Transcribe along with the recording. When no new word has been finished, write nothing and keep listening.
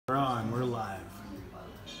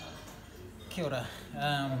Kia ora.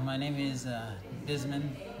 My name is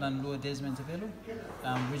Desmond Tavelu.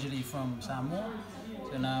 I'm originally from Samoa,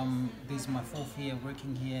 so now this is my fourth year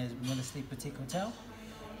working here as Modesty Boutique Hotel.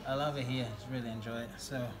 I love it here, just really enjoy it.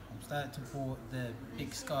 So I'm starting to pour the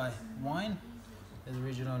Big Sky wine, the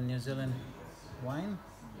original New Zealand wine.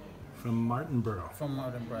 From Martinborough. From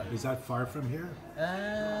Martinborough. Is that far from here?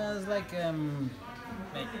 It's like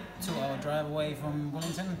 2-hour drive away from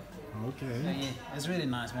Wellington. Okay. So yeah, it's really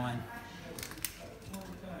nice wine.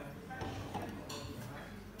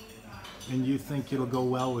 And you think it'll go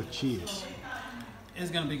well with cheese?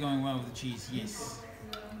 It's going to be going well with the cheese, yes.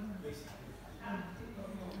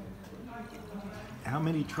 How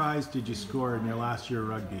many tries did you score in your last year of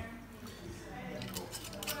rugby?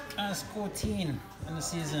 I scored 10 in the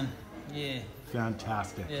season, yeah.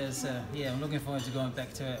 Fantastic. Yeah, so yeah, I'm looking forward to going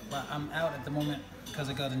back to it. But I'm out at the moment because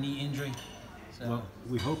I got a knee injury. So. Well,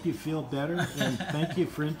 we hope you feel better, and thank you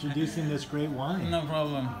for introducing this great wine. No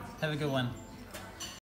problem. Have a good one.